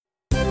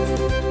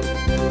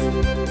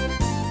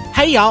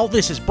Hey y'all,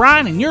 this is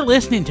Brian, and you're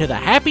listening to the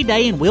Happy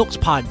Day in Wilkes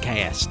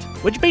podcast.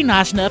 Would you be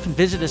nice enough and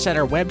visit us at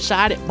our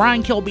website at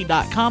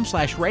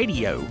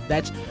briankilby.com/radio.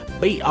 That's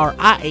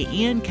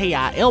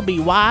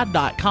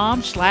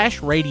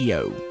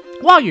BRIANKILBY.com/radio.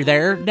 While you're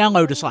there,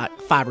 download us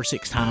like 5 or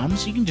 6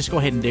 times. You can just go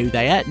ahead and do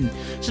that, and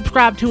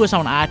subscribe to us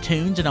on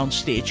iTunes and on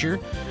Stitcher.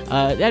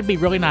 That'd be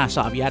really nice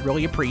of you. I'd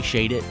really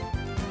appreciate it.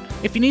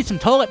 If you need some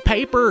toilet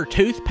paper or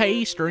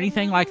toothpaste or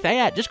anything like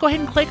that, just go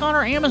ahead and click on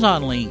our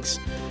Amazon links.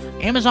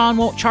 Amazon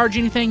won't charge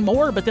anything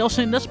more, but they'll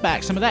send us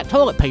back some of that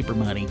toilet paper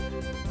money.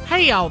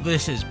 Hey y'all,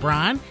 this is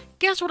Brian.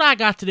 Guess what I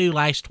got to do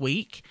last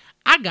week?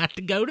 I got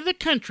to go to the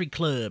country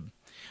club.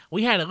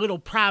 We had a little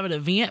private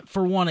event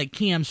for one of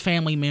Kim's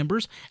family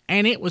members,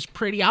 and it was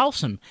pretty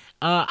awesome.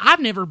 I've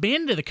never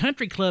been to the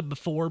country club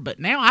before, but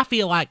now I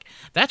feel like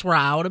that's where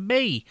I ought to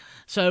be.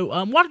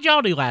 So, what did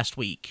y'all do last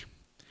week?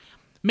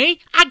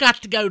 Me, I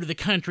got to go to the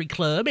country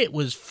club. It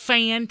was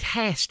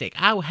fantastic.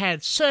 I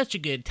had such a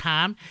good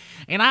time,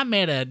 and I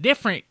met a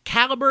different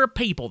caliber of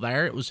people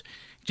there. It was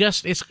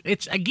just,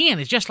 it's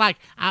just like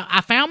I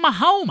found my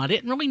home. I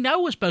didn't really know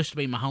it was supposed to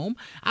be my home.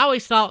 I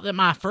always thought that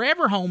my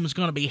forever home was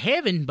going to be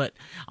heaven, but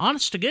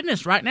honest to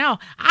goodness, right now,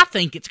 I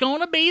think it's going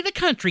to be the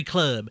country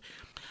club.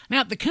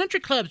 Now, the country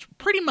club's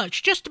pretty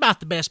much just about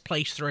the best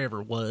place there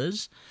ever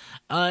was.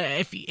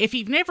 If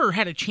you've never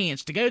had a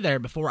chance to go there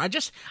before, I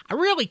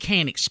really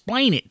can't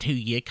explain it to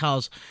you,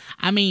 because,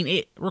 I mean,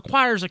 it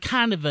requires a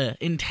kind of a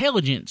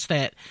intelligence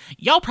that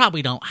y'all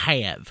probably don't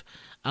have.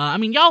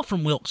 Y'all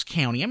from Wilkes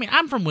County.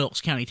 I'm from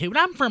Wilkes County too, but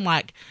I'm from,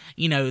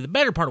 the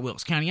better part of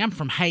Wilkes County. I'm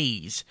from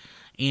Hays.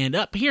 And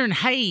up here in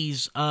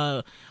Hays,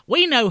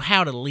 we know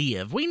how to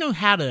live. We know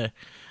how to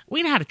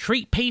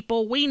treat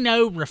people. We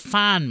know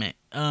refinement.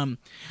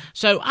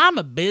 So I'm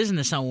a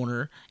business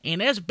owner,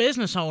 and as a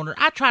business owner,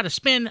 I try to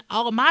spend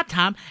all of my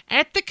time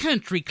at the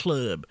country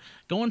club.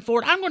 Going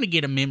forward, I'm going to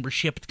get a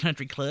membership at the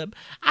country club.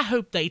 I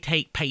hope they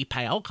take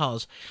PayPal,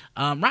 because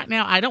right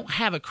now I don't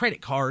have a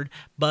credit card,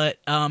 but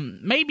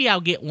maybe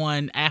I'll get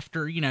one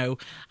after,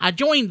 I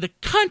join the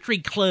country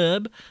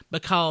club,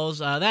 because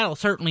that'll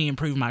certainly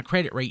improve my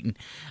credit rating.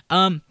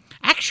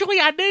 Actually,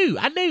 I do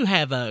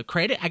have a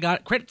credit. I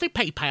got credit through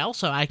PayPal,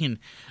 so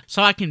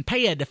I can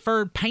pay a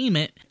deferred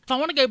payment. If I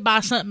want to go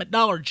buy something at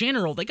Dollar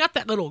General, they got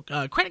that little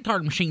credit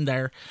card machine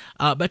there,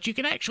 but you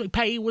can actually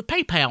pay with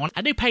PayPal. And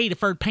I do pay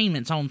deferred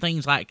payments on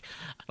things like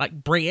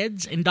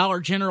breads and Dollar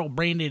General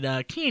branded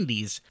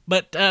candies.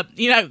 But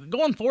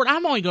going forward,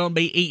 I'm only going to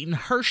be eating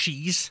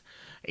Hershey's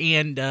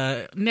and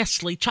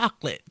Nestle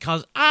chocolate,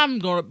 because I'm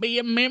going to be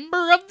a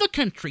member of the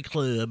country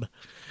club.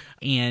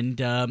 And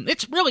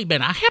it's really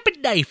been a happy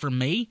day for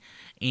me.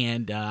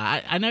 And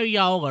I know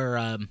y'all are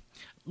a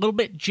little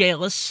bit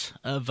jealous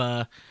of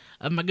my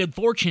good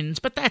fortunes,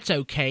 but that's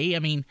okay.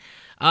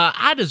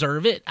 I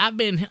deserve it. I've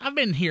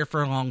been here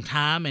for a long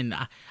time, and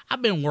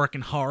I've been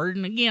working hard.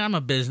 And again, I'm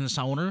a business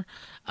owner,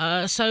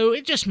 so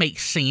it just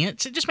makes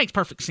sense. It just makes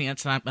perfect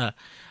sense that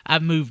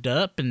I've moved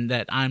up, and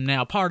that I'm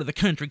now part of the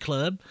country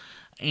club.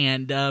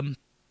 And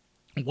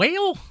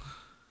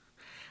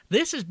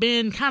this has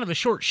been kind of a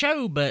short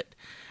show, but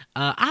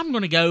I'm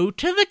going to go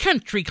to the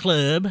country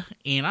club,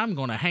 and I'm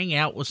going to hang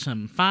out with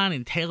some fine,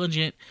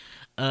 intelligent,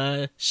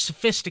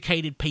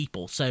 sophisticated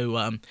people. So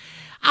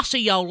I'll see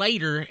y'all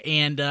later,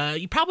 and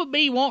you probably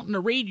be wanting to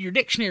read your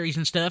dictionaries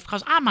and stuff,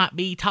 because I might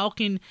be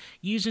talking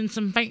using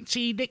some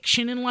fancy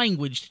diction and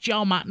language that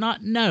y'all might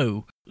not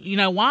know. You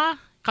know why?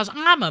 Because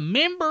I'm a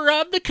member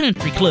of the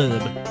country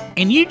club,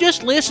 and you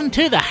just listened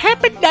to the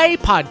Happy Day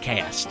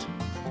podcast.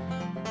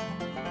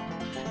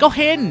 Go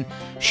ahead and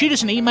shoot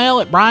us an email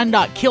at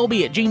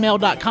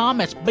brian.kilby@gmail.com.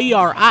 That's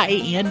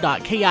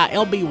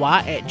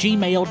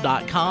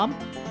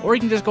brian.kilby@gmail.com. Or you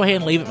can just go ahead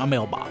and leave it in my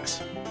mailbox.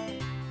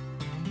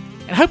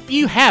 And I hope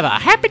you have a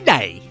happy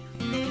day.